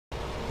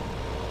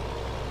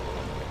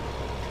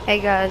Hey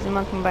guys, and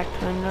welcome back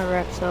to another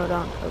episode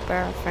on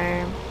Coldborough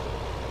Farm.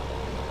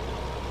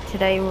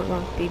 Today we're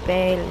going to be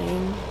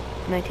baling,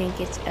 and I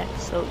think it's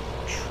episode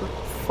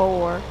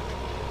 4.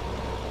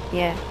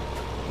 Yeah,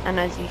 and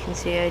as you can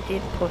see I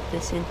did put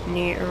this in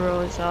near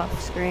rows off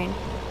screen.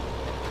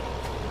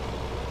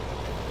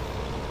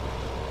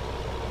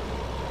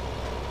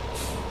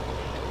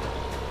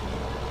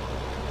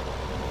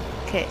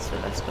 Okay, so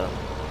let's go.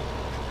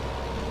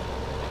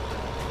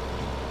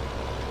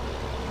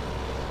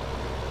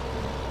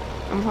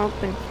 I'm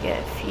hoping to get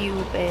a few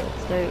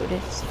bales out of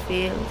this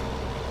field,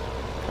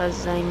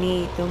 because I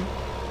need them.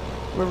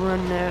 We're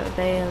running out of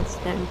bales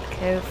down at the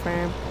cow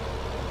farm.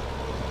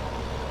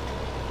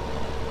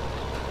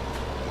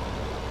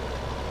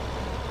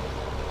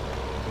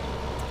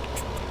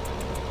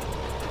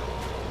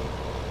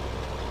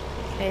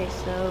 Okay,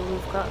 so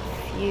we've got a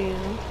few.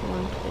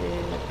 1,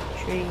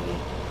 2, 3,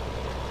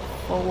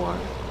 4,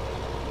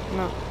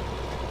 no,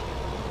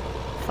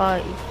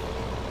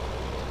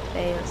 5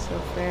 bales so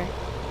far.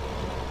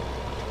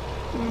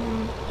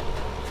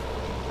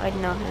 I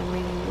don't know how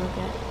many we'll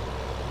get.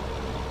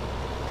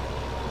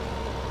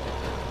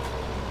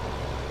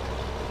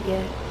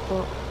 Yeah,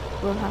 but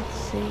we'll have to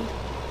see.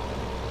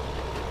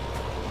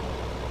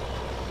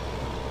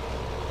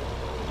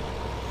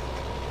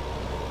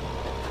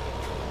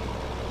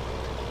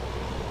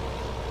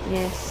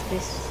 Yes,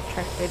 this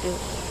tractor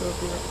does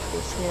struggle up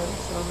this hill,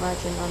 so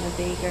imagine on a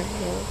bigger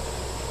hill,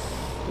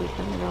 we'd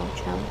have no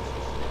chance.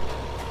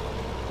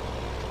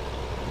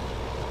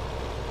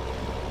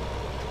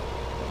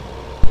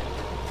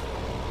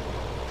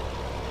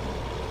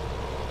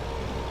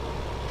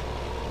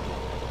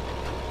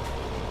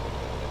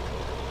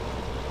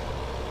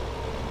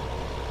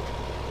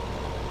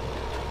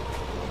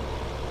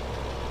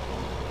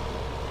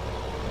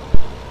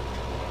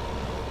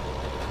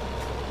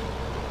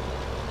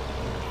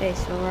 Okay,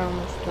 so we're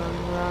almost done.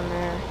 We're on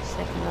our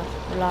second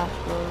last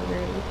row,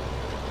 really.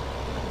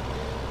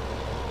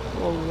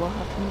 Whoa, what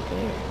happened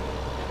there?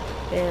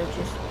 Bale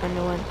just kind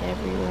of went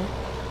everywhere.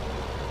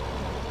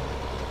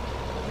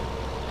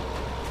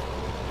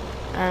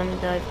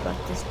 And I've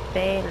got this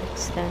bale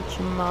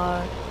extension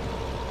mod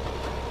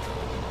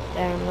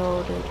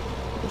downloaded,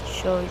 which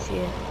shows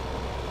you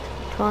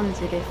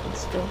tons of different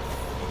stuff.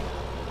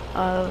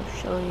 I'll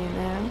show you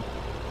now.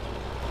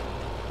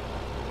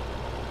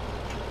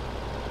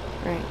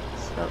 Right,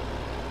 so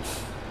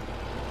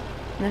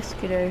let's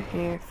get out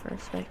here for a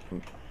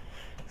second.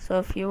 So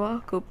if you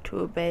walk up to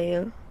a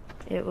bale,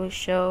 it will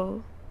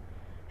show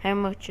how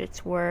much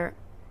it's worth,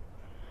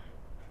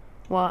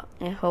 what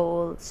it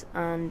holds,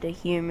 and the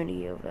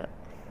humidity of it.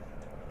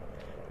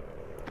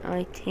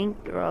 I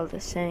think they're all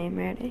the same,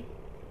 are they?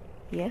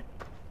 Yep.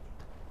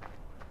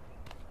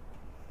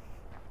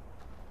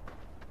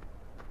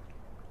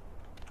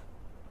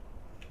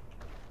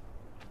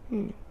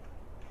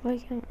 Why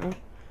can't I?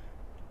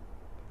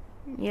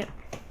 Yep.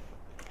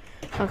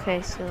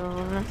 Okay, so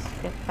let's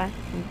get back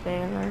in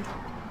baler.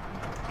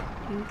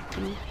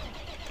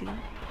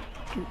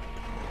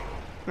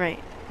 Right.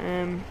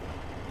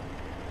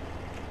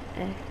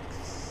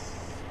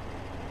 X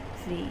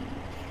V.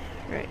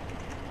 Right.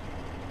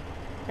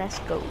 Let's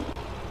go.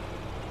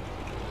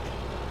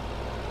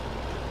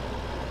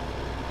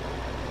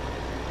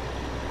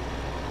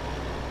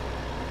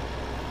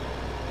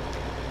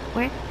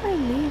 Where did I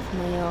leave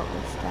my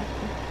auto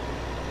stacker?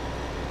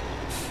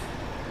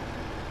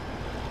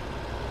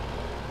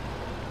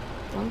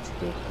 Don't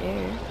see it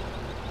there.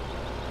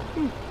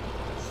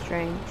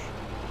 Strange.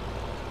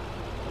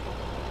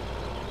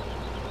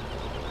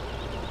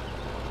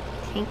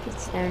 I think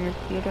it's down at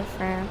the other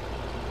farm.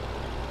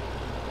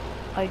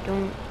 I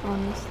don't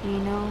honestly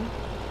know.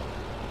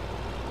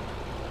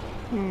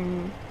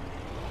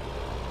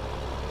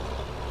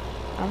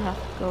 I'll have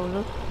to go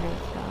look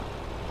at that.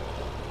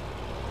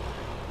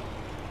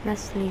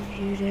 Let's leave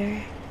you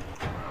there.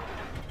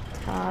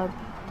 Tab.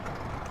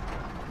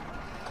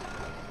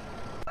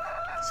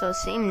 So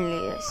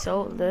seemingly I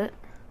sold it,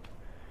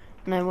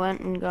 and I went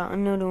and got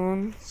another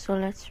one, so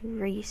let's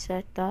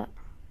reset that.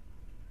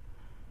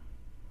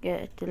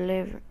 Get it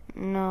delivered.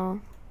 No.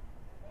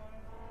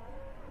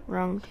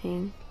 Wrong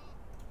thing.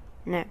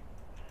 No.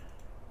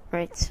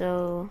 Right,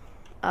 so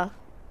I'll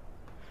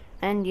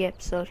end the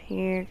episode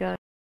here, guys.